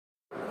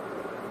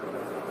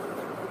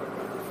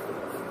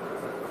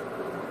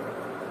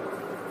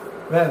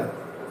Well,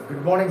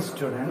 good morning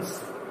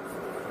students.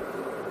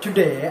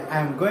 Today I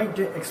am going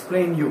to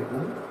explain you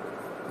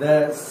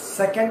the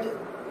second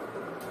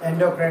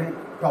endocrine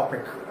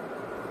topic,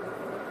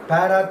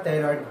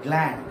 parathyroid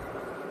gland.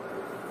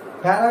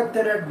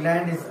 Parathyroid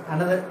gland is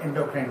another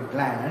endocrine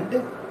gland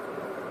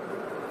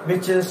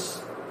which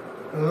is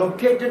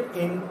located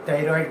in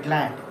thyroid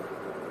gland.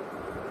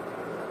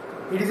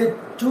 It is a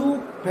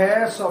two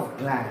pairs of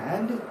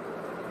gland.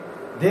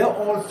 They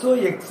also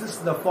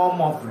exist in the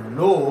form of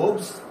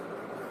lobes,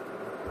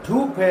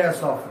 two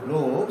pairs of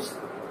lobes,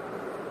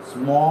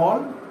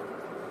 small,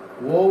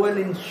 oval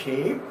in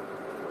shape,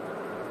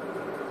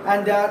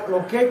 and they are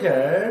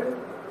located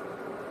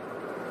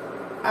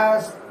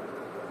as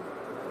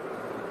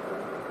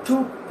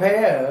two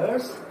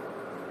pairs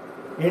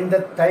in the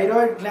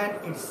thyroid gland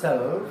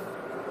itself.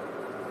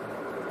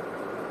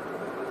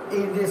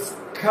 In this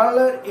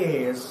color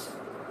is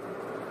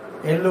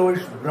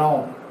yellowish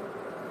brown.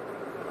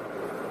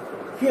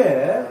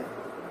 Here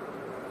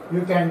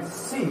you can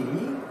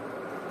see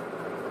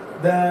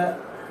the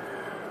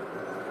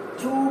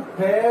two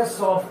pairs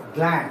of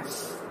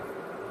glands.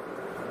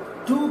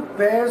 Two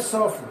pairs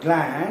of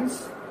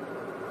glands.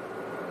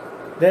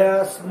 They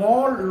are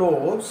small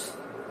lobes.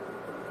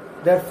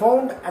 They are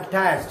found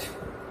attached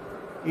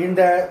in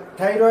the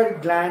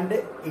thyroid gland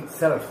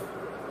itself.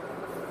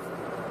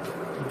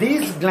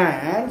 These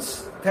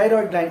glands,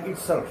 thyroid gland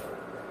itself,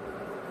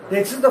 they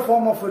exist in the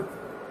form of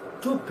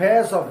two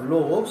pairs of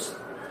lobes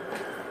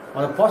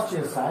on the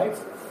posterior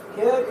sides.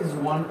 Here is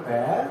one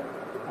pair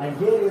and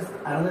here is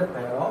another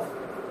pair of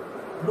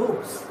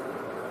lobes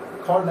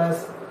called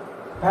as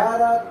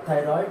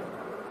parathyroid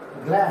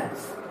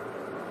glands.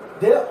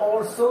 They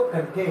also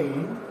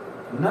contain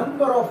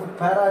number of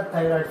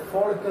parathyroid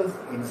follicles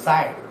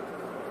inside.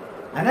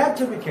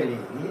 Anatomically,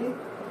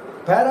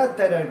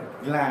 parathyroid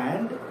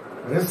gland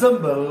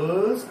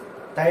resembles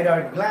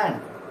thyroid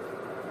gland.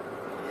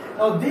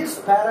 Now these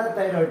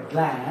parathyroid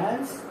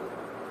glands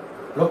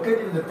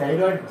located in the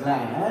thyroid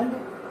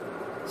gland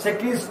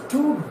secretes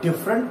two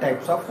different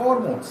types of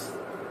hormones,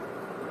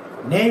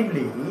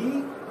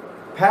 namely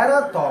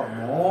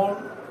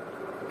parathormone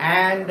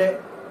and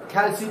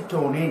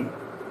calcitonin.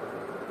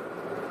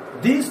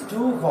 These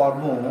two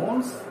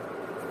hormones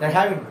that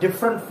have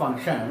different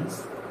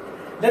functions.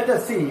 Let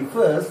us see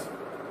first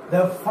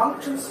the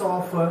functions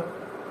of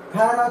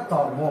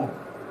parathormone.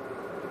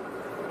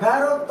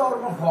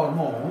 Parathormone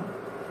hormone,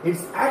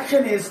 its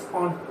action is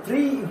on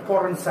three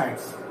important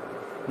sites,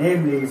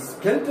 namely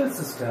skeletal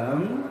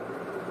system,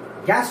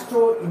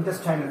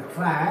 gastrointestinal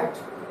tract,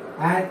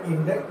 and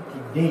in the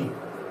kidney.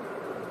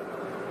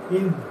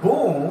 In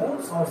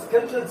bones or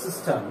skeletal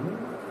system,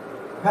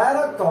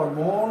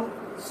 parathormone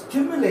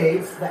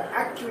stimulates the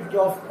activity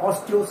of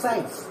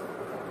osteocytes.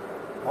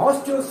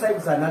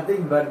 Osteocytes are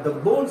nothing but the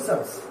bone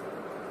cells.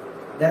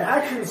 They are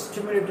actually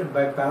stimulated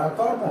by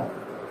parathormone.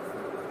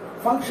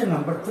 Function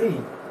number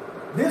 3.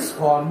 This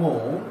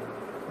hormone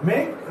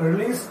may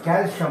release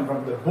calcium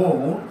from the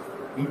bone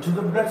into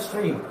the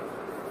bloodstream.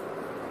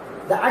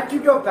 The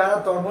activity of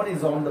parathormone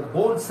is on the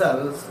bone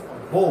cells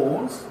of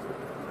bones.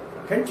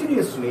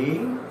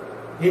 Continuously,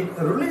 it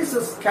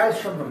releases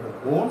calcium from the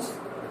bones.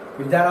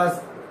 If there is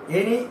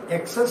any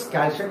excess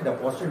calcium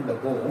deposited in the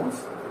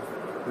bones,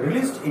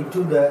 released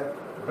into the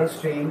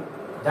bloodstream,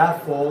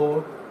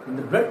 therefore, in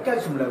the blood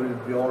calcium level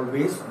will be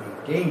always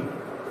maintained.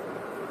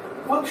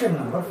 Function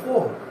number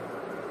 4.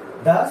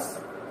 Thus,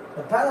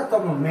 the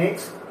parathormone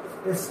makes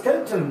a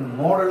skeletal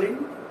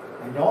modeling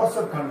and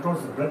also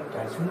controls the blood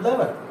calcium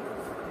level.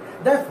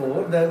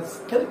 Therefore, the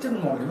skeletal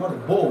modeling or the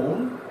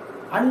bone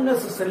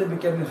unnecessarily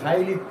becoming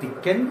highly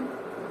thickened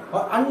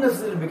or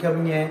unnecessarily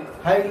becoming a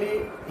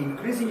highly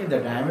increasing in the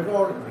diameter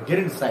or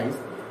bigger in size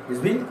is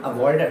being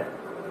avoided.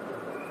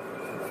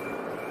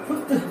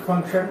 Fifth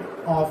function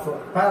of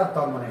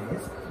parathormone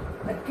is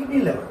at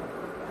kidney level.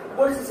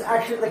 What is its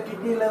action at the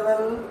kidney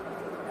level?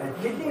 At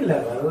kidney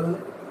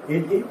level,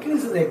 it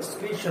increases the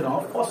excretion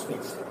of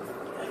phosphates,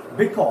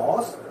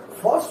 because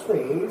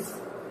phosphates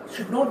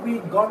should not be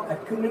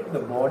accumulated in the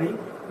body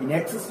in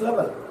excess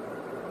level.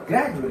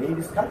 Gradually, it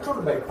is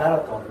controlled by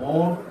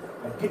parathormone.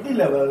 At kidney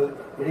level,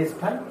 it is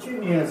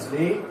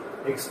continuously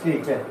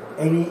excreted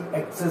any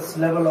excess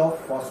level of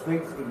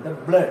phosphates in the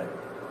blood.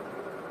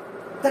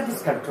 That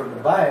is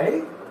controlled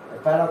by the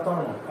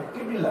parathormone at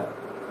kidney level.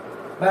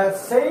 But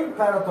same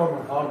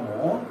parathormone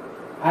hormone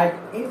at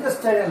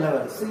intestinal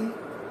level, see,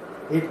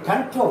 it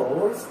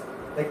controls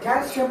the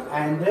calcium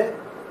and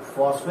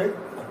phosphate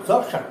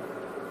absorption.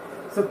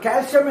 So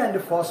calcium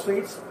and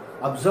phosphates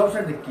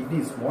absorption at the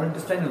kidney, small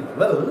intestinal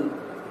level,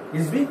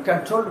 is being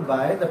controlled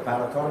by the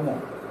parathormone.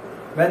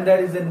 When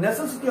there is a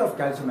necessity of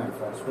calcium and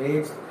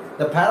phosphates,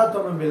 the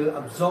parathormone will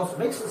absorb,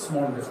 makes the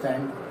small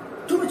intestine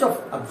too much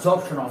of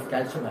absorption of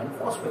calcium and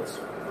phosphates.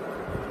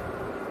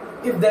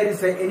 If there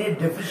is any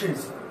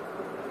deficiency,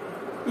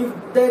 if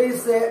there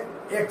is a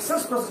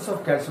excess presence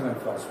of calcium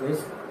and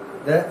phosphates,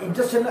 the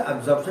intestinal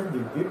absorption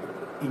will be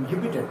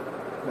inhibited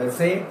by the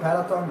same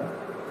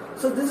parathormone.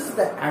 So this is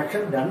the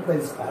action done by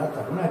this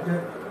parathormone at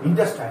the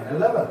intestinal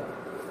level.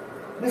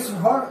 Next,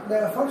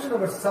 the function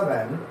number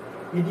 7,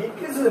 it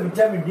increases the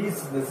vitamin D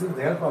synthesis with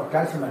the help of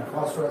calcium and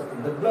phosphorus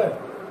in the blood.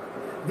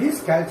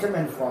 These calcium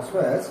and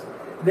phosphorus,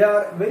 they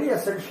are very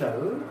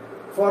essential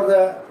for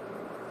the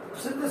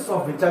synthesis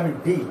of vitamin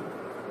D.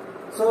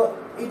 So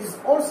it is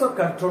also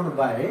controlled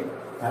by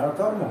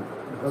parathyroid,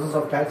 the process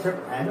of calcium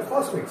and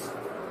phosphates.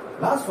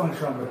 Last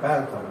function of the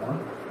parathyroid,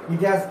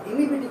 it has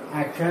inhibiting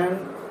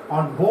action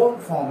on bone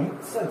forming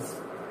cells.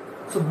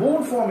 So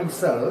bone forming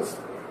cells,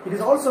 it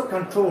is also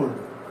controlled.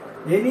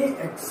 Any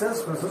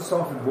excess process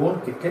of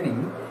bone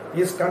thickening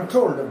is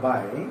controlled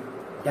by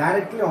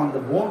directly on the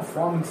bone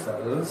forming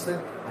cells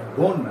and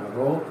bone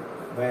marrow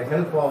by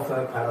help of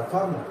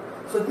parathyroid.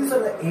 So these are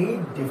the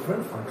 8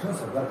 different functions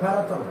of the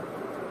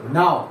parathyroid.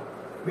 Now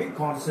we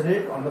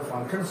concentrate on the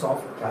functions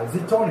of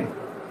calcitonin.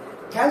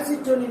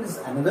 Calcitonin is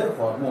another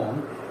hormone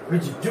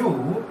which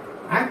do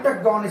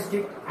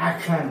antagonistic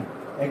action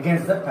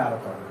against the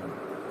parathyroid.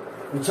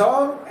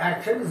 Whichever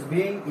action is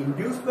being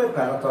induced by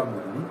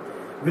parathyroid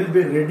will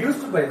be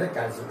reduced by the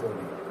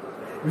calcitonin.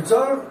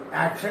 Whichever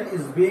action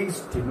is being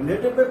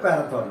stimulated by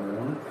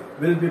parathyroid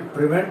will be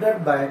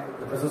prevented by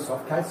the presence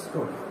of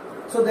calcitonin.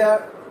 So they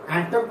are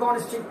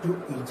antagonistic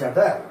to each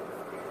other.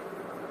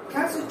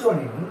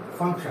 Calcitonin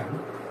function,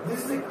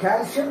 this is a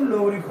calcium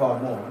lowering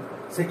hormone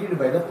secreted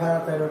by the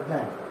parathyroid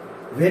gland.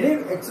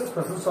 Whenever excess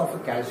presence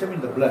of calcium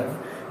in the blood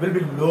will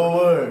be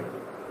lowered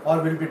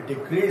or will be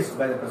decreased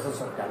by the presence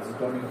of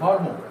calcitonin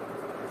hormone.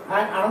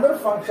 And another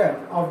function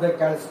of the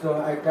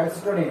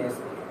calcitonin is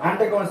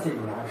antagonistic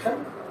in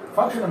action.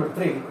 Function number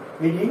 3,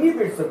 it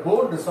inhibits the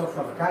bone resorption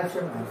of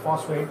calcium and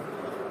phosphate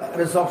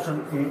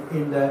resorption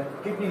in the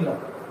kidney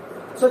level.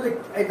 So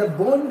at the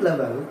bone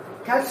level,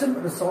 calcium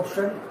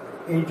resorption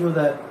into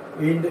the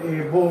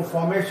bone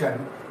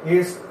formation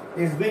is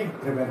being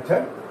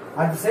prevented.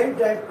 At the same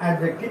time,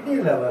 at the kidney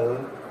level,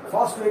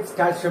 phosphates,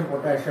 calcium,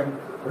 potassium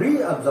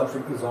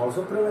reabsorption is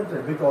also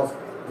prevented because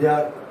they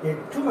are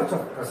in too much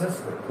of presence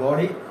in the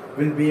body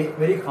will be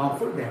very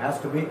harmful. They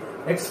have to be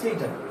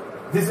excreted.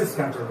 This is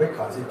controlled by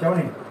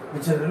calcitonin,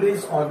 which will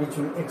release or which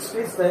will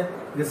excrete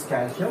this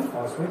calcium,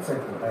 phosphates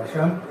and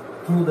potassium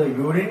through the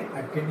urine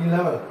at kidney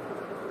level.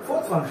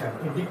 Fourth function,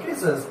 it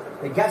decreases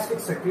the gastric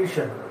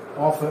secretion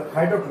of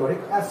hydrochloric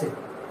acid.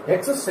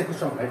 Excess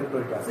secretion of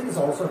hydrochloric acid is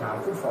also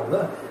harmful for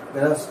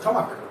the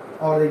stomach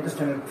or the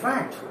intestinal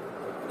tract.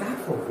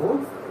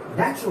 Therefore,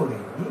 naturally,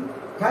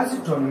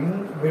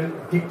 calcitonin will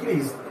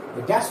decrease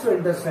the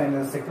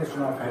gastrointestinal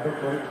secretion of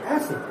hydrochloric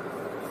acid.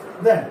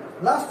 Then,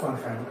 last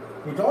function,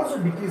 it also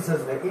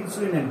decreases the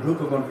insulin and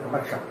glucagon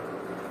production.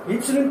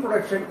 Insulin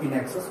production in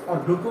excess or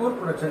glucagon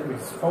production which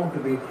is found to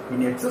be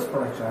in excess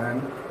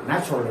production,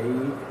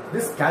 naturally,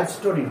 this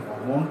calcitonin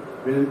hormone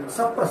will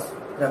suppress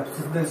the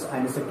synthesis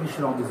and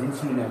secretion of this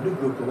insulin and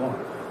glucagon.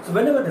 So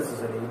whenever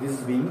necessary, this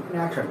is being in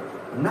action.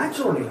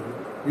 Naturally,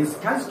 this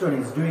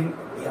calcitonin is doing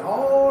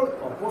all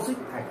opposite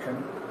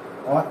action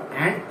or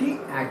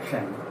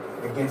anti-action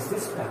against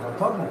this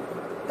parathyroid.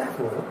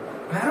 Therefore,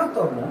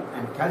 parathyroid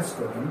and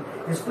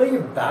calcitonin is playing a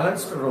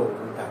balanced role,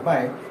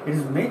 thereby it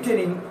is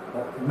maintaining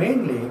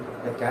mainly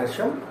the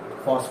calcium,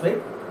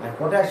 phosphate and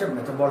potassium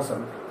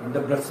metabolism in the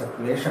blood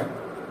circulation.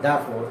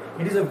 Therefore,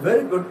 it is a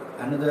very good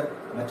another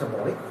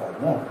metabolic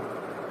hormone.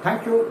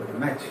 Thank you very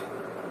much.